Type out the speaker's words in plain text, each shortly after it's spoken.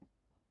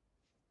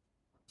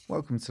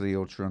Welcome to the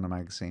Ultra Runner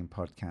Magazine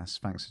podcast.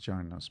 Thanks for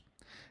joining us.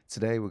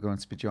 Today we're going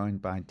to be joined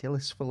by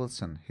Dilys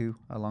Fullerton, who,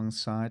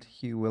 alongside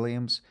Hugh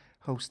Williams,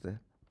 host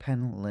the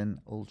Penlyn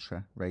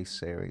Ultra race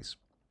series.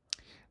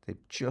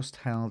 They've just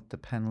held the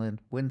Penlyn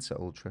Winter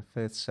Ultra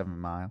 37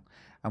 mile,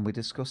 and we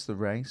discuss the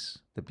race,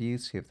 the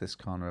beauty of this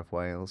corner of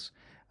Wales,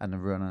 and the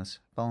runners,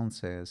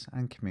 volunteers,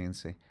 and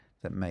community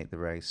that make the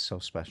race so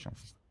special.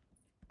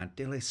 And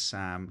Dilys,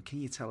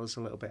 can you tell us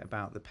a little bit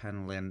about the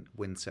Penlyn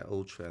Winter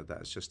Ultra that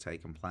has just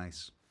taken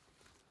place?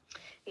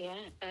 Yeah,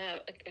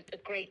 a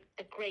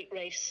great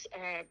race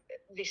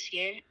this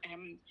year.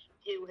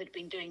 Hugh had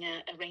been doing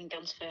a rain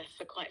dance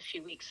for quite a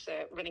few weeks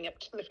running up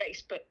to the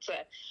race, but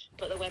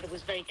the weather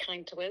was very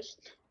kind to us.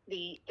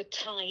 The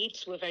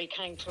tides were very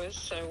kind to us,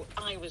 so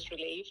I was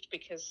relieved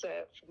because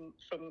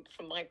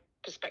from my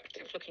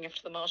perspective, looking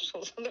after the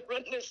marshals and the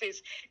runners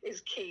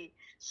is key.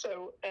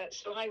 So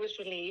I was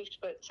relieved,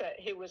 but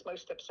Hugh was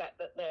most upset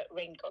that the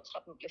rain gods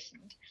hadn't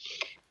listened.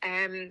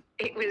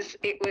 It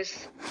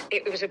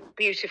was a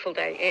beautiful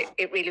day.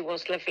 It really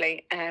was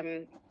lovely.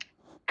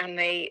 And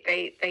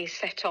they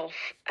set off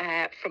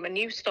from a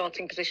new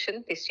starting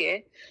position this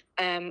year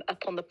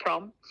up on the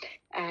prom.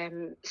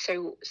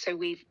 So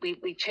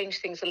we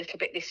changed things a little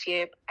bit this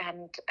year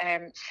and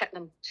set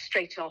them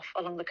straight off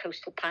along the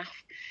coastal path,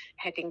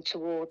 heading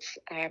towards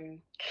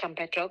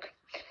Llanbedrog,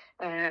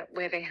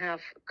 where they have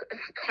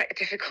quite a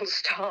difficult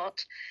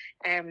start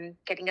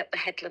getting up the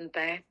headland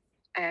there.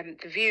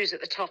 The views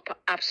at the top are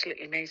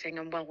absolutely amazing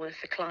and well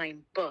worth the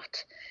climb,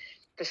 but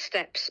the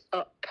steps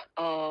up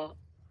are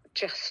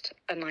just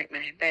a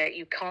nightmare. There,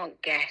 you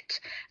can't get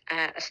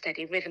a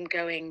steady rhythm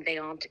going. They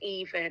aren't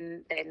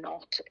even. They're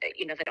not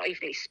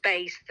evenly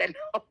spaced. They're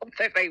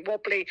very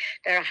wobbly.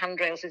 There are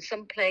handrails in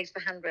some place.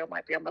 The handrail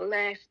might be on the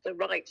left, the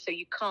right, so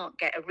you can't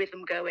get a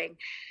rhythm going.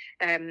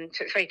 So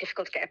it's very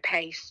difficult to get a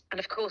pace. And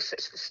of course,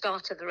 it's the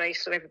start of the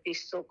race, so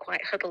everybody's still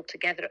quite huddled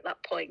together at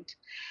that point.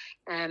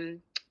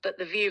 But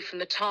the view from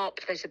the top,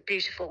 there's a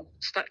beautiful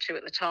statue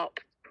at the top.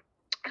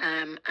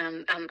 And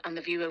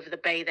the view over the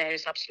bay there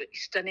is absolutely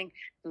stunning.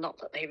 Not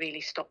that they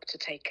really stop to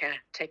take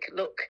a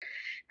look.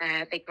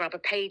 They grab a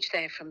page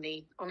there from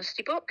the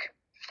Honesty book,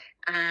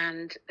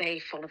 and they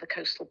follow the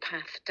coastal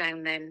path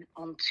down then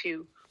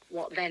onto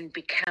what then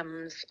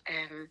becomes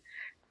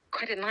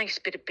quite a nice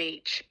bit of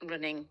beach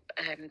running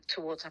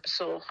towards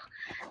Abersoch.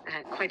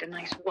 Quite a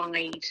nice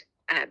wide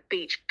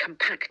beach,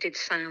 compacted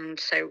sand,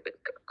 so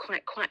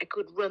quite a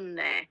good run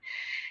there.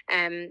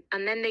 And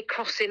then they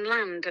cross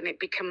inland, and it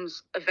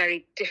becomes a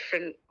very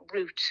different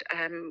route,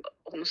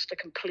 almost a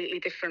completely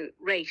different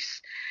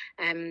race.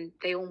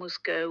 They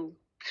almost go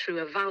through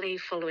a valley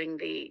following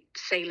the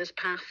sailors'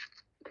 path,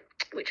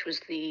 which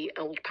was the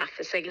old path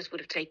the sailors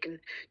would have taken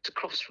to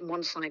cross from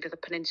one side of the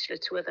peninsula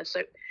to other.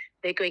 So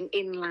they're going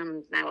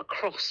inland now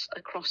across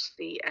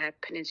the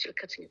peninsula,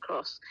 cutting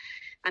across,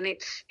 and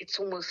it's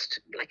almost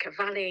like a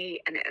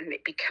valley, and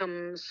it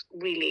becomes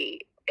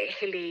really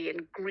hilly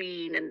and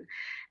green,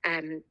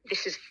 and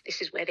this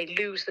is where they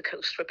lose the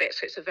coast for a bit.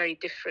 So it's a very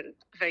different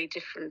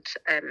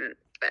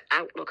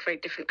outlook, very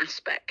different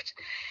aspect,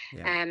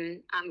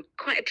 and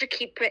quite a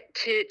tricky bit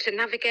to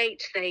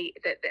navigate.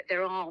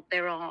 There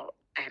are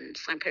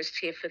signposts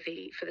here for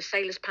the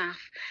sailors' path,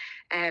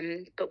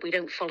 but we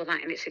don't follow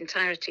that in its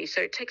entirety.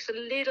 So it takes a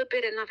little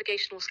bit of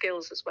navigational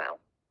skills as well.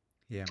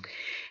 Yeah.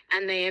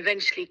 And they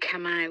eventually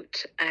come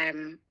out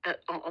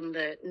on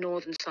the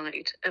northern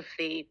side of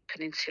the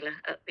peninsula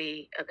at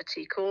the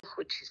Tŷ Coch,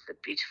 which is the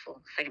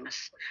beautiful,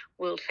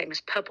 world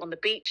famous pub on the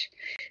beach.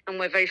 And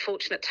we're very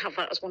fortunate to have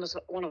that as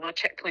one of our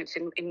checkpoints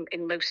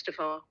in most of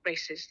our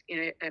races.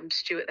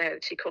 Stuart there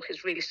at Tŷ Coch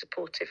is really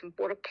supportive, and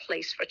what a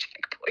place for a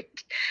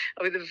checkpoint.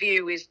 I mean, the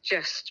view is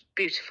just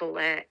beautiful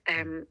there,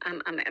 and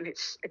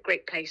it's a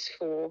great place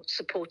for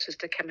supporters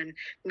to come and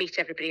meet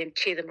everybody and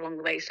cheer them along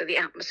the way. So the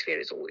atmosphere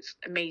is always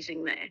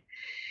amazing there.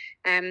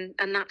 And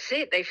that's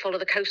it. They follow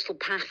the coastal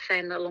path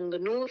then along the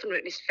northern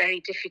route. It's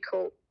very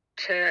difficult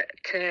to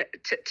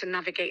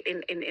navigate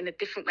in a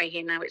different way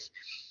here now. It's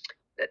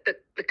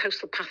the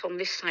coastal path on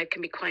this side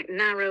can be quite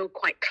narrow,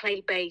 quite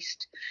clay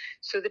based.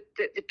 So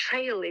the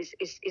trail is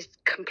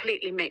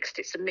completely mixed.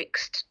 It's a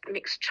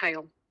mixed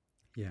trail.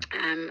 Yeah.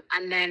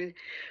 And then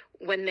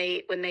when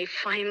they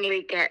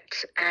finally get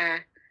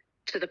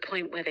to the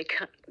point where they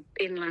cut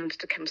inland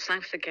to come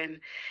south again,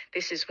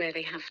 this is where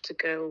they have to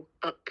go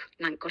up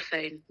Nant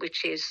Gwrtheuyn,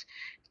 which is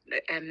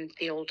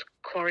the old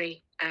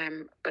quarry,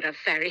 but a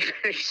very,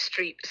 very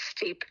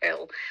steep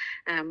hill,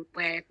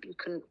 where you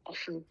can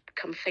often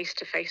come face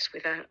to face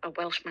with a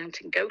Welsh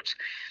mountain goat.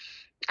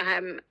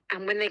 And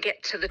when they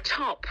get to the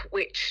top,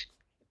 which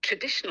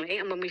traditionally,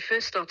 and when we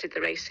first started the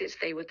races,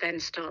 they would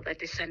then start their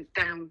descent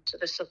down to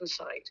the southern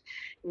side.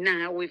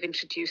 Now we've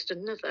introduced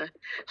another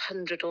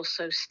 100 or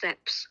so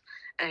steps,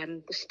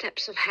 the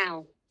steps of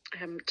hell,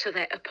 to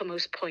their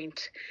uppermost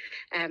point,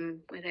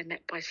 where they're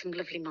met by some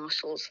lovely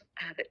marshals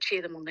that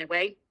cheer them on their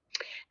way.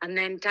 And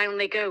then down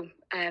they go,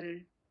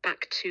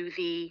 back to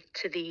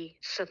the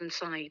southern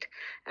side.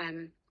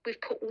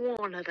 We've put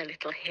one other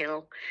little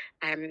hill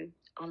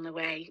on the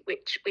way,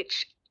 which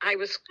I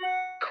was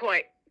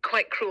quite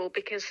cruel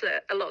because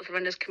a lot of the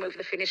runners come over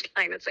the finish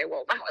line and say,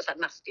 well, that was a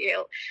nasty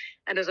hill.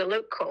 And as a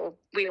local,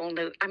 we all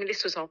know, I mean,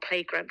 this was our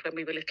playground when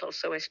we were little,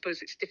 so I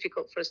suppose it's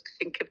difficult for us to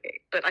think of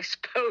it. But I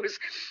suppose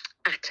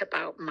at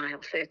about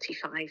mile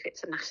 35,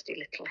 it's a nasty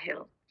little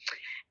hill.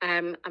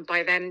 And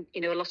by then,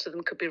 you know, a lot of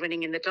them could be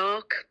running in the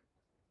dark.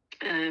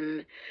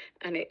 And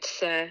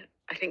it's,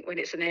 I think when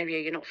it's an area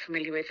you're not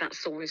familiar with,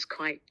 that's always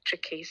quite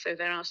tricky. So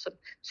there are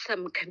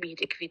some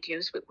comedic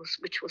videos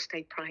which will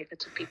stay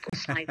private of people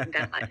sliding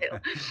down that hill.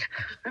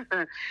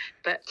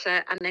 But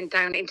and then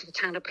down into the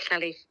town of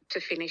Pwllheli to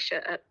finish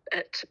at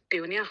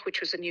Bywn Iach, which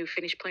was a new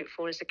finish point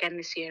for us again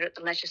this year at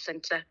the leisure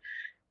centre.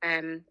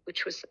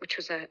 Which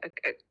was a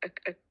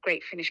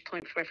great finish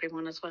point for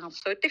everyone as well.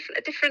 So a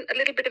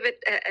little bit of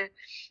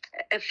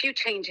a few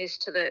changes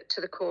to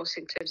the course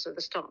in terms of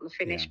the start and the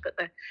finish, but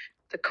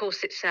the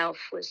course itself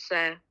was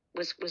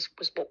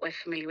what we're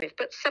familiar with.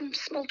 But some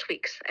small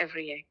tweaks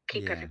every year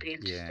keep everybody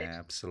interested. Yeah,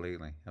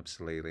 absolutely,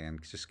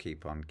 and just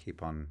keep on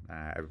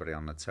everybody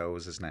on their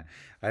toes, isn't it?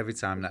 Every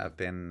time that I've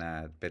been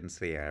to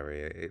the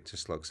area, it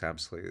just looks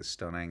absolutely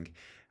stunning.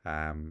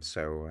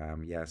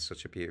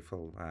 Such a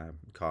beautiful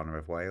corner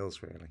of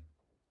Wales, really.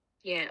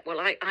 Yeah, well,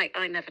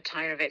 I never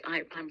tire of it.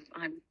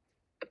 I'm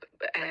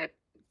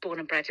born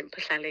and bred in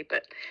Pwllheli,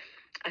 but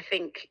I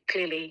think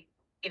clearly,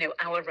 you know,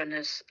 our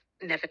runners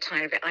never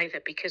tire of it either,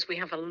 because we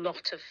have a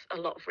lot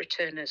of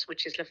returners,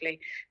 which is lovely,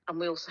 and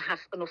we also have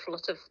an awful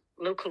lot of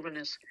local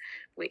runners,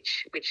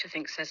 which I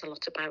think says a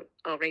lot about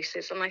our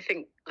races, and I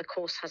think the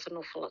course has an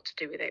awful lot to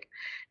do with it.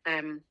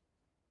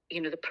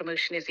 You know, the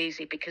promotion is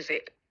easy because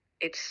it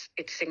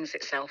sings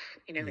itself.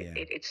 You know,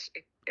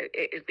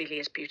 it really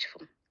is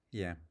beautiful.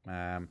 Yeah.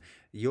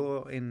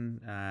 Your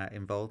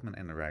involvement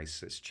in the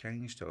race has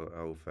changed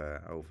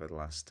over the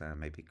last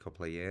maybe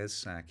couple of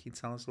years. Can you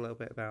tell us a little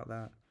bit about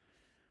that?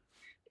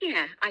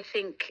 Yeah, I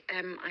think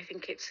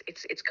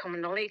it's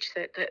common knowledge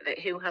that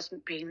Hugh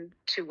hasn't been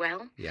too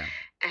well. Yeah.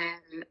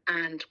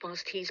 And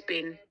whilst he's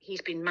been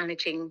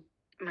managing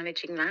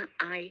that,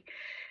 I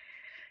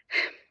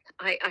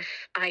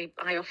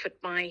offered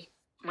my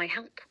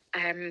help.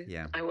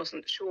 I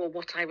wasn't sure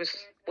what I was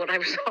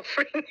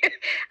offering,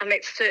 and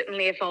it's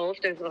certainly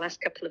evolved over the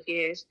last couple of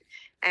years.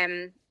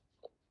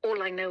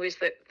 All I know is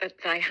that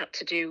I had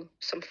to do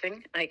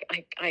something.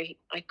 I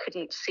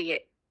couldn't see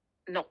it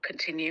not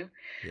continue.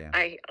 Yeah.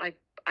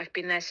 I've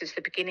been there since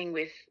the beginning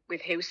with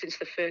Hugh, since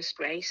the first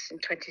race in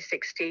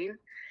 2016.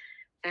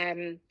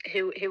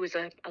 Hugh was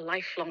a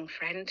lifelong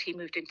friend. He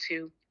moved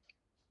into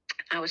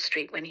our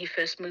street when he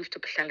first moved to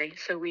Pwllheli,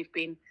 so we've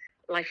been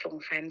lifelong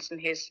friends, and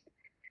his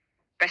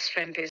best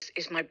friend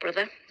is my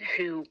brother,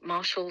 who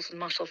marshals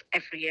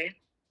every year.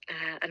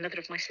 Another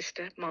of my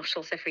sister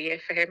marshals every year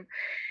for him.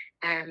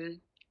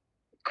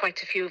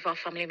 Quite a few of our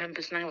family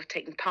members now have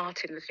taken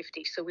part in the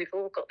 50, so we've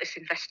all got this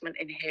investment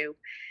in Hugh.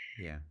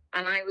 Yeah.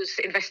 And I was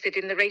invested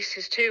in the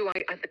races too.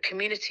 The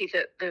community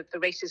that the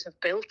races have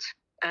built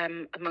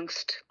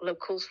amongst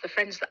locals, the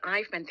friends that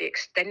I've made, the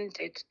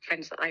extended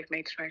friends that I've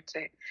made throughout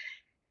it.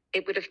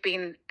 It would have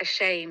been a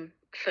shame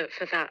for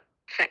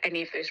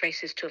any of those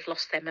races to have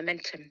lost their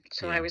momentum.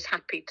 So I was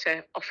happy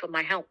to offer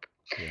my help.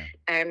 Yeah.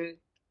 And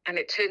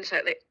it turns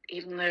out that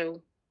even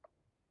though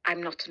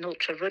I'm not an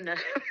ultra runner,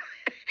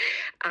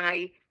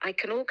 I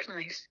can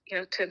organise. You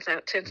know, turns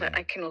out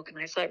I can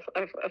organise.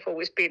 I've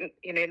always been,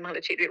 you know, in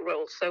managerial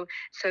roles. So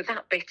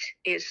that bit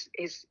is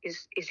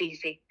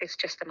easy. It's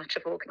just a matter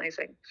of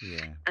organising.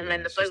 Yeah. And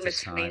then the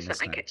bonus for me is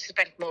that I get to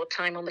spend more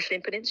time on the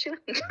Llyn Peninsula.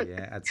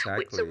 Yeah,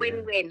 exactly. It's a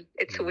win-win.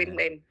 It's a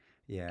win-win.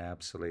 Yeah,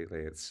 absolutely.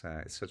 It's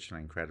such an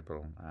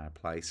incredible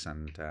place,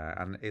 and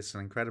it's an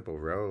incredible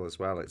role as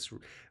well. It's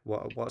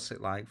what's it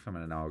like from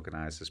an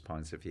organiser's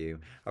point of view?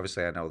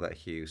 Obviously, I know that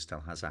Hugh still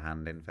has a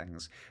hand in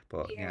things,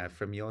 but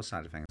from your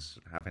side of things,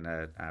 having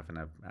a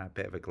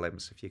bit of a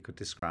glimpse, if you could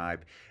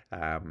describe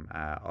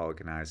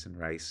organising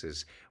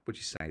races, would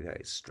you say that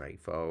it's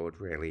straightforward,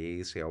 really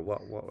easy, or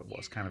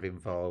what's kind of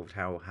involved?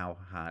 How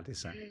hard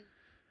is it?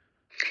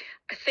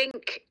 I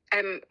think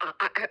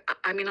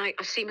I mean I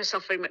see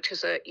myself very much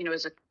as a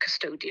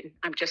custodian.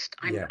 I'm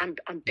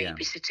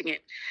babysitting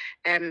it.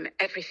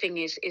 Everything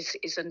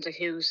is under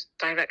Hugh's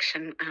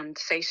direction and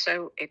say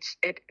so.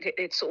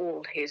 It's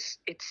all his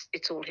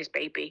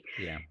baby.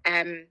 Yeah.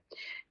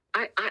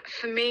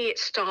 For me, it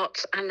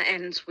starts and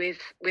ends with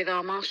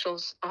our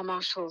marshals. Our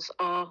marshals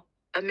are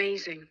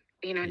amazing.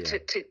 You know,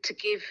 to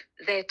give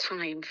their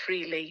time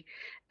freely.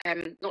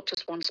 Not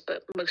just once,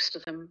 but most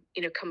of them,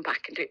 you know, come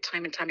back and do it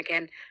time and time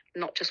again,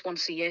 not just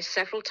once a year,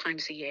 several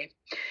times a year.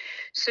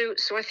 So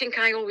I think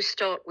I always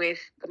start with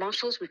the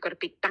marshals. We've got a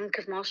big bank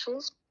of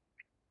marshals,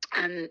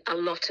 and a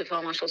lot of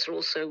our marshals are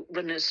also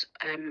runners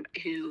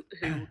who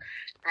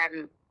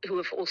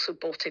have also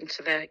bought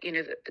into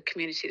the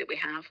community that we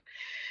have.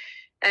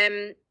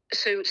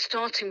 So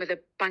starting with a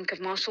bank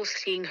of marshals,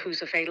 seeing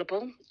who's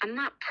available, and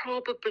that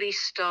probably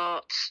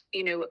starts,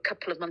 you know, a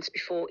couple of months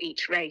before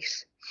each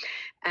race.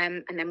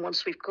 And then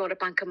once we've got a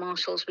bank of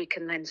marshals, we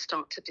can then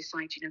start to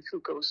decide, you know, who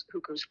goes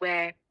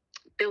where.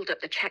 build up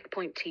the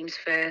checkpoint teams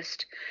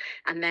first,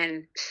 and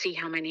then see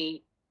how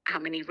many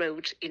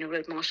road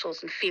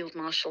marshals and field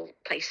marshal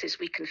places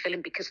we can fill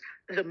in, because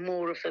the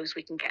more of those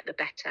we can get, the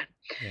better.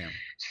 Yeah.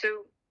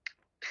 So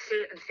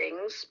certain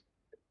things,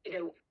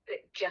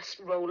 just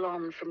roll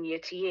on from year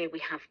to year. We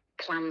have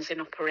plans in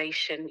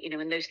operation,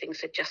 and those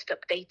things are just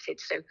updated.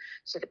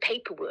 So the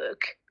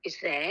paperwork is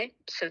there,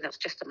 so that's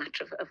just a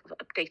matter of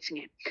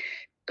updating it.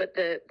 But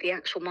the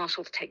actual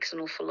marshals takes an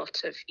awful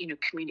lot of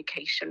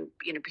communication,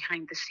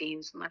 behind the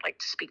scenes, and I'd like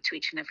to speak to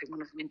each and every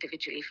one of them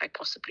individually if I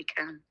possibly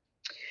can.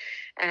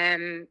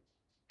 And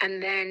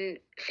then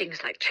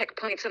things like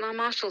checkpoints, and our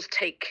marshals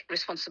take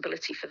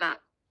responsibility for that.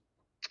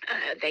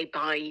 They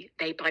buy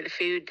the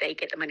food, they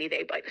get the money,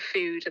 they buy the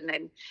food. And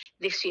then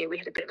this year we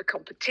had a bit of a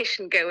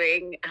competition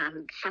going,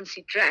 and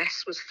fancy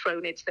dress was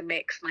thrown into the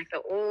mix, and I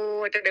thought,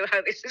 I don't know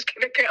how this is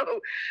going to go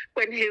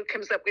when who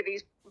comes up with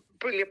these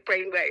brilliant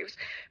brainwaves.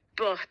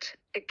 But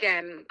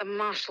again, the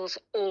marshals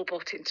all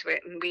bought into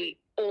it, and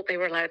they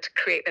were allowed to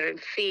create their own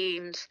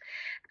themes.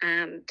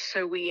 And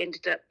so we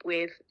ended up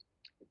with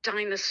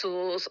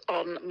dinosaurs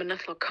on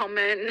Mynyddo'll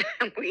Common,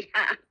 and we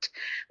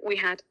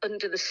had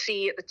Under the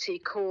Sea at the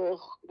Tŷ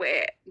Coch,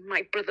 where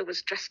my brother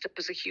was dressed up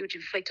as a huge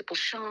inflatable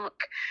shark,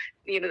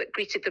 that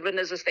greeted the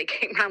runners as they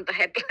came round the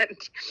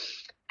headland.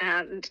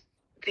 And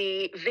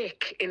the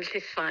Vic in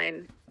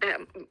Llythfaen,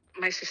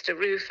 my sister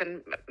Ruth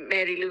and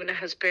Mary Lou, her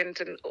husband,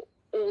 and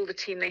all the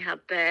team they had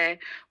there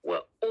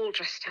were all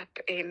dressed up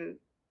in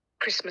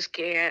Christmas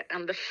gear,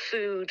 and the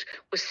food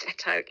was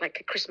set out like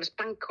a Christmas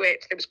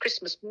banquet. There was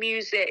Christmas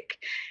music,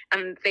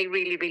 and they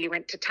really, really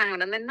went to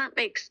town. And then that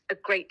makes a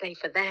great day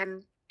for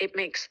them. It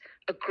makes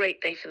a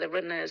great day for the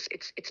runners.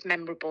 It's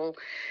memorable.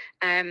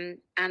 And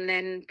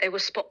then there were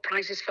spot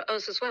prizes for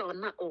us as well,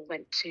 and that all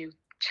went to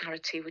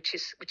charity, which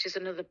is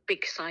another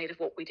big side of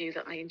what we do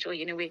that I enjoy.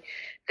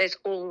 There's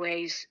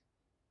always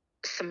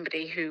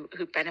somebody who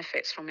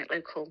benefits from it,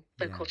 local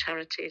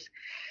charities.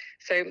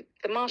 So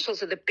the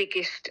marshals are the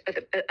biggest, are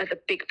the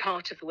big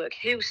part of the work.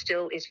 Who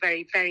still is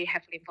very, very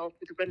heavily involved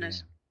with the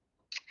runners.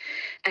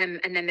 Yeah.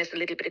 And then there's a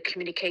little bit of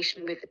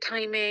communication with the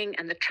timing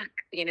and the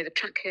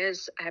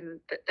trackers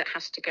that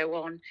has to go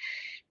on.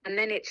 And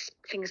then it's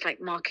things like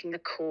marking the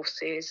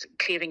courses,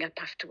 clearing up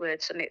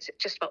afterwards, and it's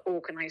just about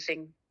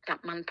organising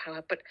that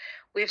manpower. But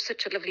we have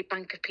such a lovely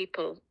bank of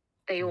people.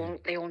 They all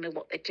know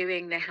what they're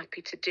doing. They're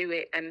happy to do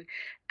it, and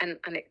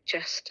it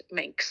just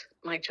makes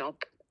my job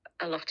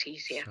a lot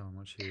easier. So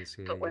much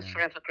easier. But we're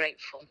forever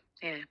grateful.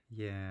 Yeah.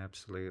 Yeah,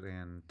 absolutely,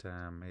 and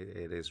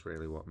it is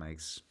really what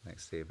makes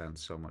the event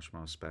so much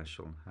more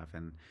special.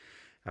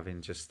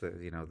 Having just the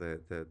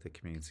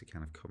community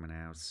kind of coming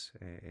out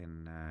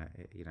in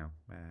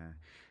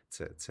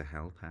to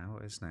help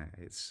out, isn't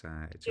it?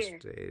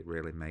 It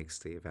really makes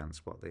the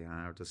events what they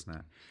are, doesn't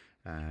it?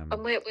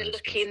 And we're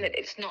lucky in that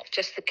it's not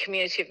just the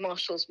community of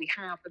marshals we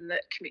have, and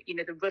that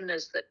the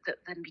runners that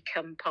then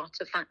become part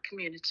of that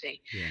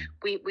community. Yeah.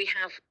 We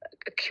have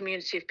a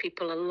community of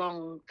people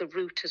along the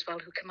route as well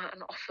who come out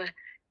and offer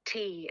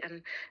tea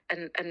and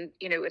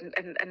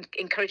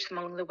encourage them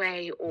along the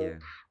way, or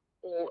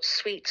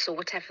sweets or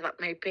whatever that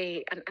may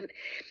be. And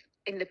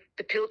in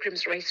the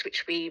pilgrims race,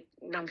 which we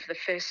ran for the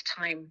first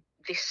time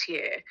this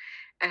year,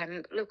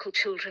 local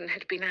children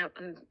had been out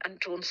and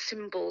drawn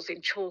symbols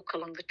in chalk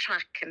along the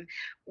track, and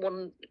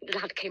one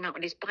lad came out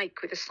on his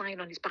bike with a sign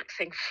on his back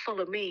saying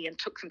 "Follow me," and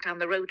took them down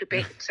the road a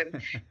bit.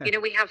 And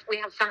we have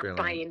that brilliant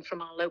buy-in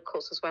from our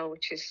locals as well,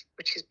 which is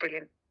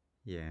brilliant.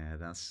 Yeah,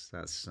 that's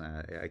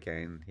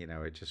again,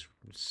 it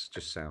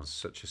just sounds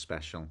such a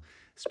special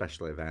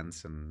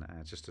event, and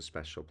just a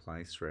special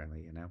place,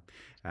 really.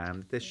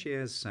 This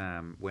year's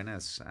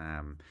winners.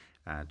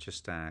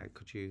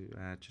 Could you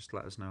just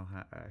let us know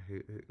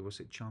who was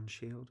it? John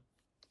Shield.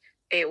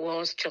 It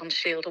was John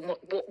Shield, and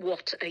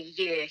what a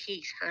year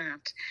he's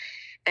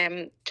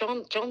had.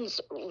 John's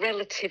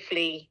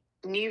relatively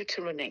new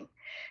to running,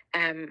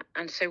 and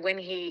so when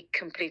he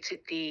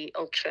completed the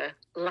ultra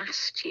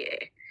last year,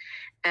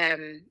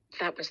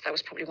 that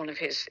was probably one of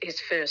his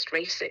first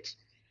races.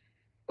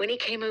 When he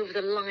came over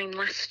the line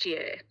last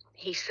year,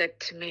 he said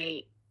to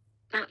me,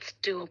 "That's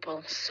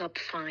doable, sub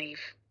 5."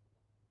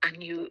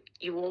 And you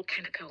all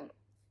kind of go,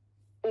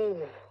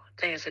 "Oh,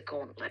 there's a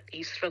gauntlet.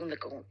 He's thrown the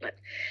gauntlet."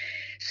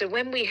 So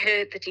when we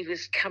heard that he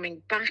was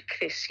coming back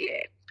this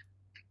year,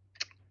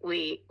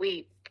 we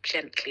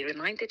gently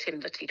reminded him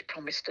that he'd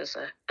promised us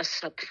a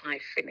sub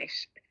 5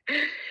 finish.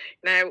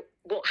 Now,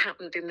 what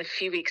happened in the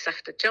few weeks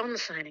after John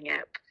signing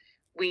up,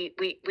 we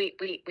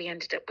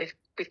ended up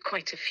with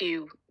quite a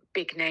few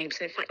big names.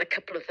 In fact, a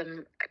couple of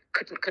them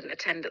couldn't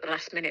attend at the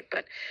last minute,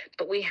 but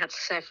we had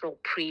several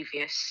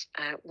previous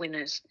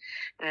winners.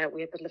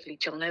 We had the lovely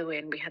John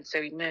Owen, we had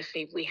Zoe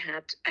Murphy, we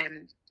had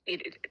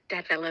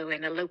Devil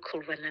Owen, a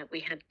local runner.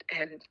 We had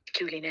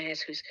Julian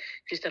Ayres,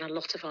 who's done a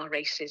lot of our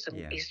races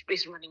and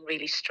is running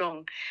really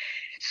strong.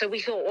 So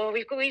we thought, well,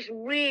 we've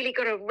really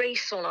got a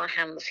race on our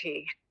hands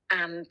here.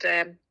 And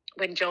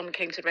when John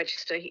came to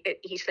register,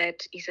 he said,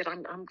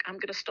 I'm going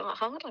to start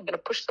hard. I'm going to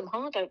push them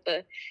hard out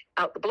the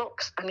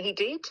blocks, and he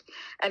did,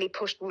 and he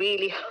pushed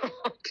really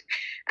hard,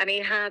 and he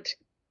had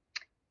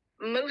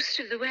most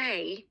of the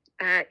way.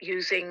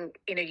 Using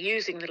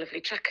the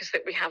lovely trackers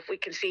that we have, we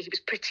can see he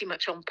was pretty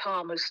much on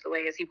par most of the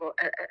way as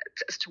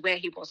to where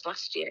he was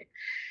last year.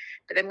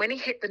 But then when he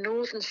hit the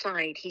northern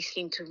side, he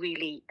seemed to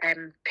really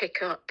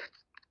pick up.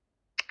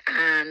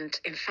 And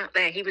in fact,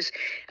 there he was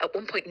at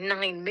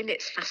 1.9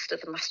 minutes faster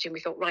than last year. And we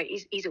thought, right,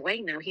 he's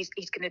away now. He's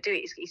going to do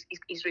it.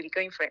 He's really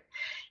going for it.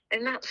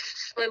 And that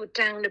slowed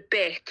down a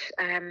bit.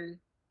 And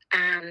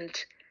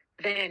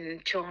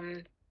then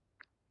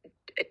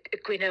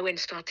Gwyn Owen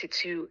started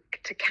to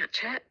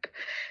catch up.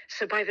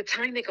 So by the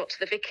time they got to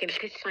the Vicky and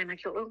Lith line, I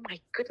thought, oh my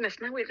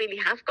goodness, now we really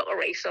have got a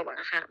race on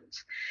our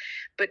hands.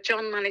 But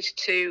John managed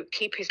to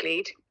keep his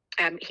lead.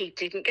 He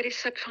didn't get his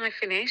sub-5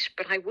 finish,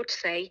 but I would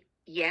say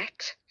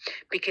yet,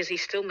 because he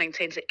still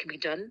maintains it can be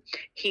done.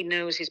 He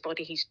knows his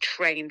body. He's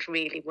trained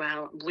really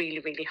well, really,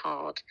 really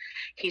hard.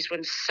 He's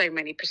run so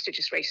many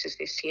prestigious races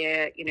this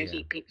year. You know,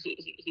 he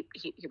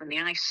won the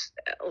Ice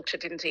Ultra,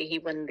 didn't he? He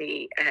won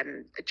the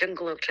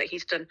Jungle Ultra.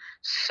 He's done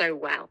so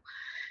well.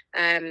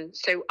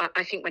 So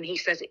I think when he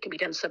says it can be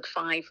done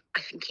sub-5,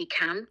 I think he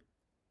can.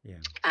 Yeah.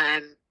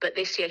 But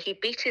this year he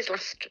beat his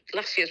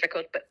last year's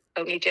record, but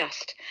only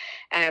just.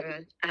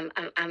 And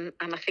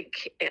I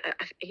think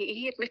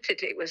he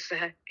admitted it was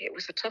a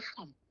tough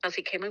one. As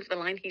he came over the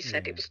line, he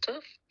said it was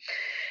tough.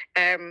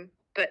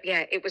 But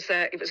yeah, it was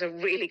a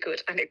really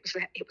good, and it was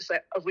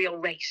a real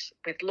race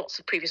with lots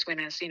of previous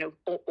winners. You know,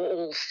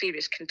 all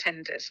serious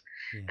contenders.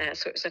 Yeah.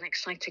 So it was an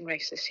exciting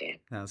race this year.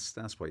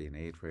 That's what you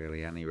need,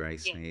 really. Any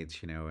race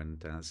needs, you know, and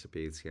that's the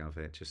beauty of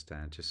it. Just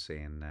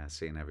seeing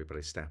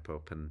everybody step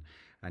up and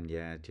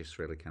just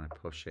really kind of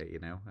push it. You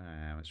know,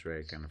 it's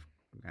really kind of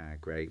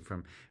great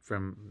from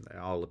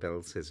all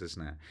abilities,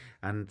 isn't it?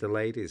 And the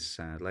ladies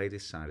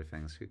side of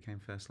things, who came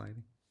first,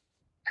 lady?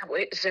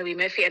 Zoe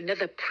Murphy,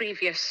 another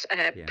previous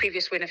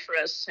winner for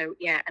us. So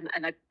yeah,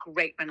 and a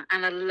great runner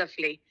and a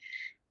lovely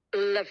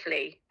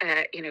lady.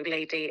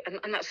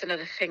 And that's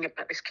another thing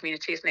about this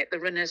community, isn't it? The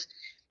runners,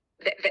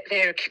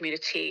 they're a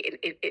community,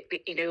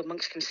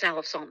 amongst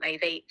themselves, aren't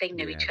they? They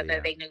know each other.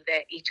 They know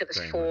each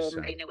other's form. So.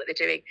 They know what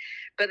they're doing.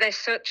 But they're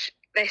such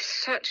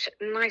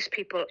nice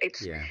people.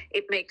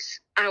 It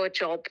makes our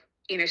job,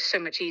 so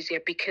much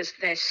easier because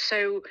they're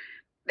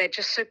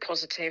just so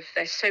positive.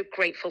 They're so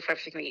grateful for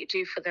everything that you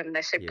do for them.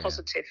 They're so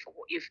positive for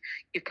what you've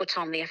put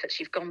on, the efforts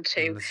you've gone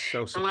to. And they're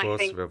so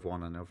supportive of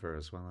one another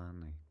as well,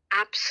 aren't they?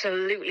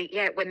 Absolutely,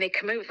 yeah. When they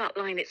come over that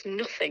line, it's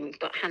nothing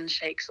but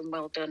handshakes and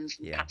well dones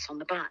and pats on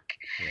the back.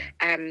 Yeah.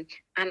 And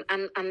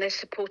they're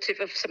supportive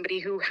of somebody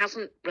who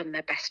hasn't run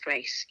their best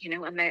race,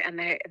 and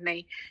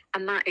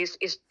that is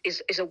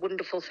a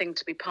wonderful thing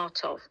to be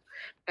part of.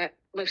 But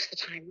most of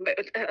the time,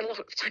 a lot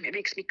of the time, it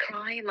makes me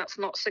cry, and that's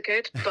not so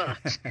good.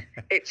 But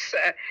it's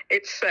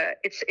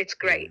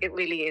great. It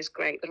really is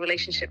great. The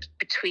relationship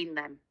between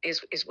them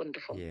is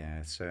wonderful.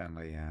 Yeah,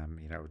 certainly.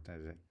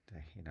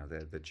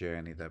 The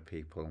journey that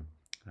people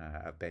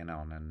have been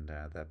on and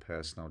their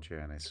personal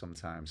journey.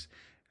 Sometimes,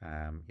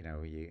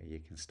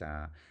 you can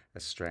start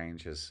as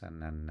strangers,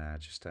 and then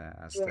as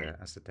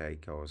the day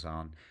goes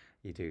on,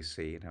 you do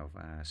see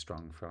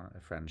strong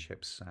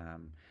friendships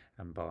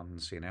and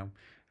bonds.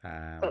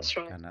 That's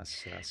right, and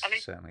that's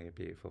certainly a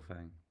beautiful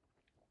thing.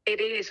 It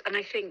is, and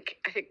I think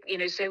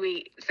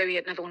Zoe,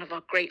 another one of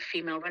our great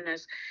female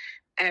runners.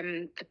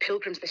 The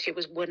Pilgrims this year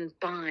was won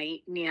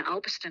by Nia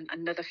Alberston,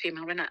 another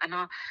female runner, and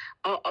I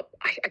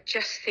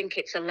just think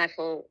it's a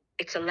leveler,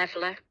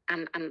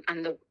 and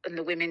the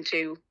women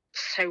do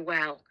so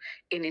well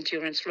in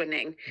endurance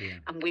running,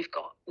 and we've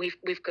got a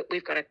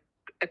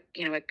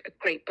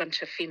great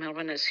bunch of female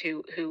runners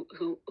who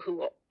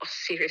are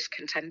serious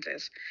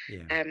contenders,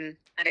 and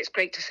it's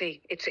great to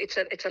see.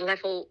 It's a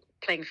level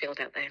playing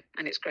field out there,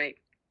 and it's great.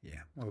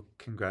 Yeah, well,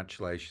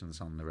 congratulations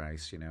on the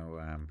race,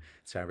 to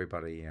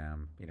everybody,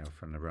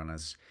 from the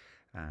runners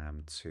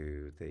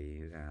to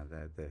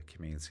the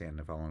community and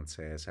the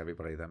volunteers,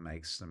 everybody that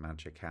makes the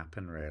magic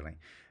happen, really.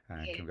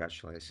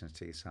 Congratulations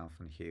to yourself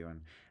and Hugh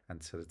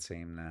and to the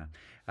team there.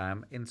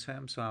 In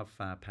terms of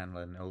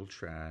Penlyn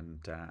Ultra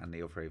and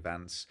the other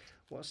events,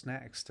 what's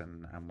next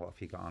and what have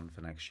you got on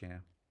for next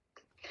year?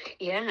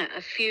 Yeah,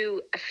 a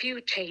few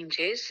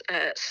changes,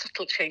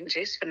 subtle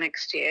changes for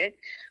next year,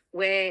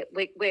 where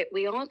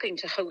we are going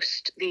to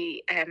host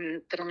the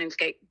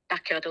Lionsgate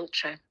Backyard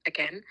Ultra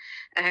again.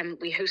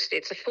 We hosted,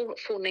 it's a Four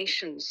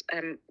Nations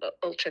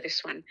Ultra,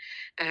 this one,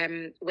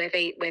 where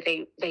they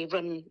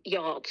run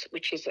yards,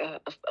 which is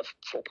a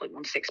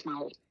 4.16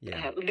 mile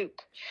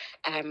loop,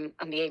 and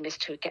the aim is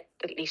to get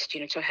at least to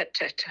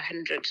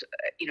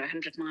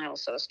 100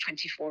 miles. So that's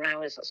 24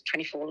 hours. That's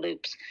 24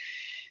 loops.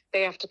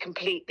 They have to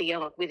complete the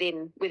yard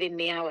within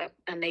the hour,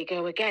 and they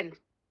go again.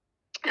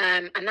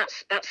 And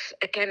that's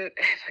again,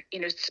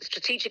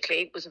 strategically,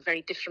 it was a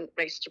very different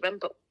race to run.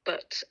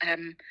 But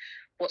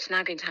what's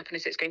now going to happen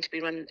is it's going to be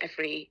run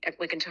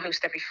we're going to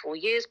host every 4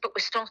 years, but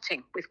we're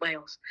starting with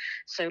Wales.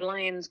 So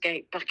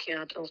Lionsgate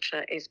Backyard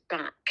Ultra is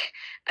back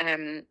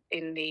in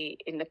the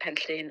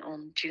Penllyn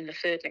on June the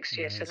 3rd next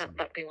year. Amazing. So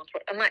that'll be one,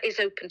 and that is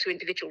open to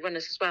individual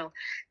runners as well.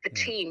 The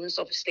teams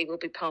obviously will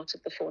be part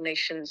of the Four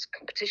Nations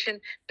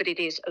competition, but it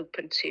is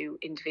open to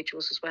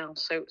individuals as well.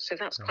 So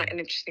that's quite an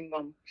interesting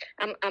one,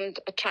 and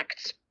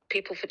attracts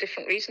people for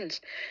different reasons.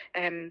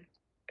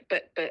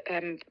 But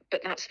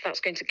that's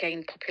going to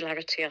gain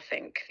popularity, I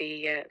think.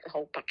 The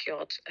whole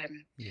backyard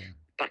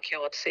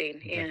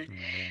scene, yeah.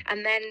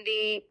 And then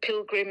the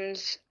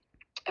Pilgrims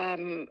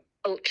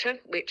Ultra,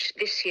 which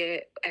this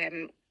year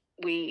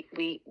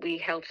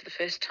we held for the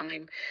first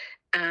time,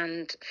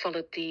 and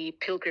followed the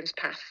Pilgrim's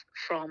Path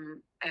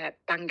from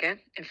Bangor.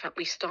 In fact,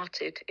 we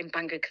started in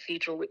Bangor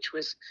Cathedral, which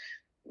was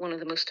one of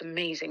the most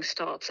amazing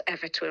starts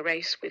ever to a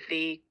race, with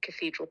the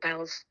cathedral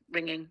bells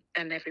ringing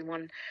and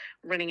everyone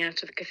running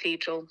out of the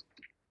cathedral,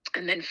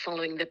 and then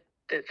following the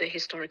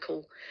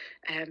historical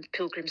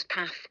Pilgrim's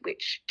Path,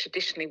 which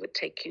traditionally would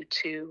take you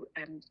to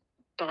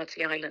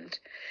Bardsey Island.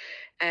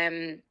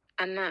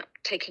 And that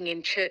taking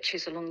in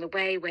churches along the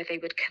way where they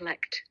would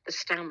collect the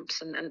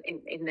stamps and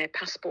in their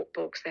passport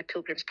books, their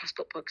pilgrims'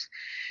 passport books.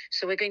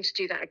 So we're going to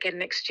do that again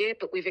next year,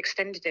 but we've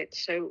extended it.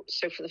 So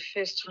for the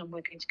first time,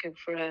 we're going to go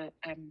for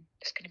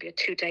it's going to be a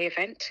 2-day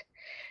event.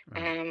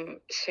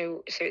 Right.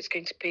 So it's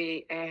going to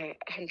be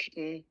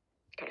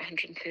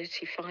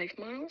 135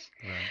 miles.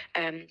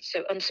 Right.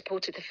 So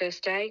unsupported the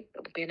first day, it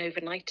will be an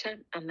overnighter,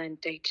 and then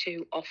day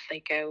 2 off they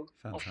go.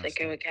 Fantastic. Off they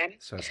go again.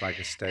 So it's like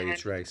a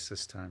stage race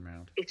this time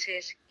round. It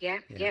is, yeah.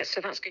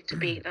 So that's going to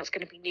be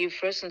new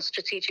for us, and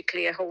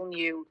strategically a whole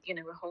new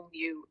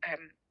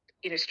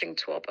string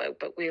to our bow.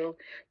 But we'll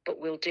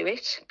do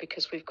it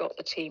because we've got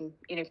the team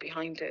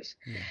behind us.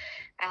 Yeah.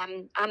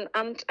 And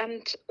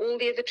all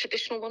the other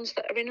traditional ones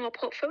that are in our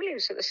portfolio.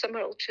 So the summer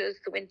ultras,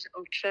 the winter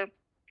ultra.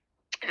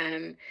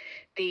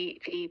 The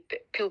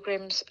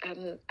Pilgrims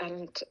and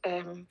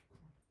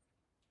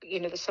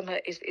the summer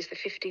is the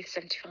 50,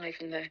 75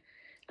 and the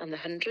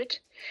 100,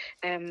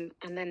 and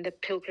then the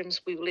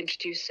Pilgrims, we will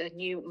introduce a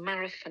new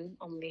marathon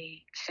on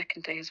the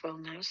second day as well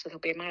now. So there'll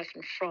be a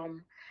marathon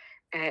from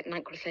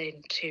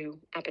Nantgruthyn to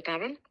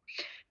Aberdaron.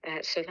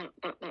 So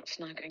that's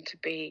now going to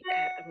be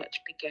a much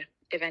bigger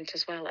event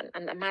as well,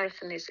 and a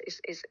marathon is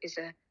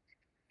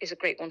a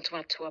great one to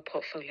add to our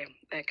portfolio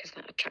because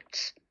that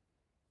attracts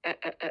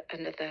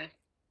another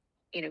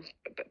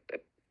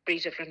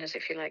breed of runners,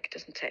 if you like,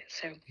 doesn't it?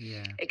 So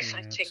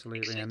exciting, absolutely.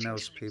 Exciting and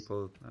those times.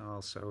 people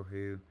also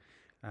who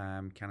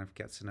kind of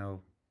get to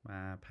know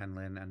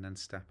Penllyn and then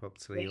step up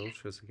to the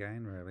ultras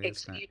again, really,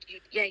 isn't it?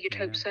 You'd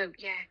hope so.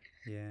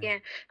 Yeah,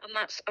 and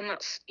that's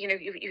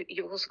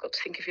you've also got to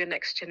think of your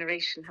next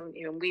generation, haven't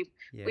you? And we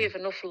have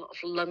an awful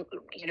lot of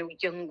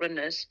young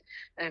runners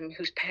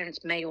whose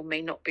parents may or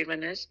may not be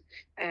runners,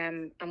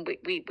 and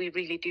we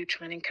really do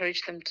try and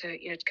encourage them to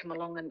to come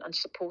along and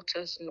support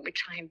us, and we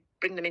try and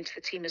bring them into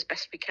the team as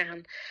best we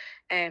can,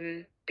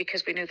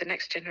 because we know the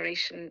next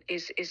generation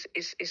is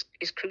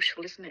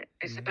crucial, isn't it?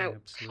 It's about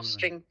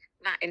fostering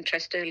that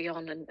interest early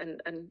on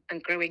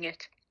and growing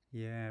it.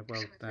 Yeah,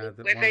 well,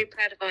 we're very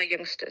proud of our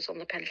youngsters on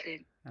the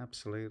Penllyn.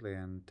 Absolutely,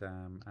 and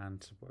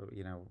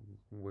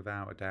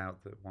without a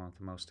doubt, that one of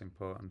the most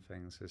important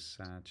things is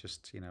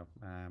just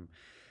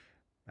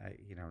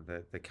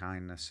the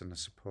kindness and the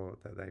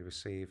support that they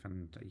receive,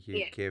 and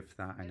you give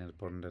that in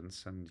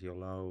abundance, and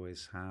you'll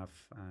always have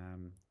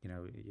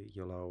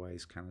you'll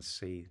always kind of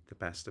see the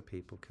best of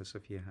people because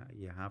of you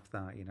have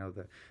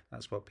that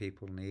that's what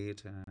people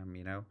need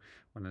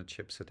when the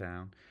chips are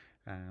down.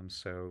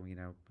 So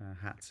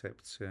hat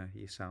tip to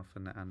yourself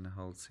and the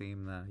whole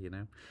team there.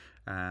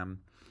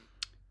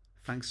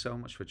 Thanks so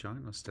much for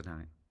joining us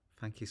tonight.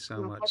 Thank you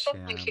so much.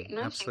 Thank you.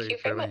 Absolutely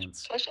thank you brilliant. very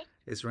much. Pleasure.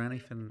 Is there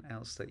anything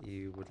else that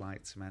you would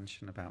like to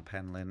mention about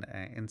Penllyn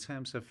in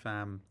terms of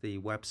the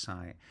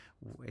website?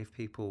 If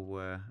people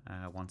were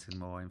wanting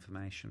more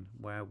information,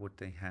 where would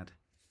they head?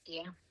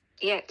 Yeah.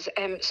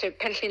 So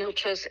Penllyn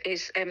Ultras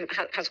has a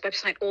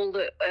website. All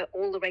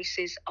the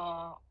races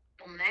are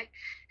on there,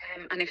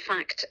 and in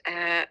fact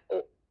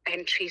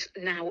entries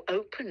now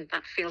open.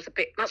 That feels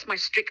that's my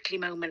Strictly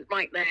moment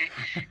right there.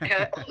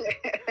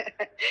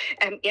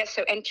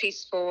 So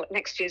entries for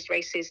next year's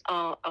races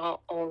are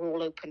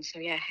all open, so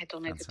head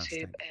on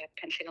Fantastic. Over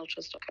to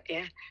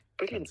penllynultras.com.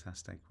 Brilliant.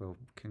 Fantastic. Well,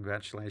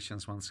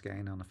 congratulations once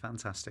again on a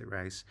fantastic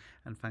race,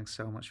 and thanks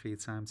so much for your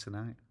time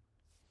tonight.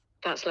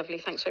 That's lovely. Thanks very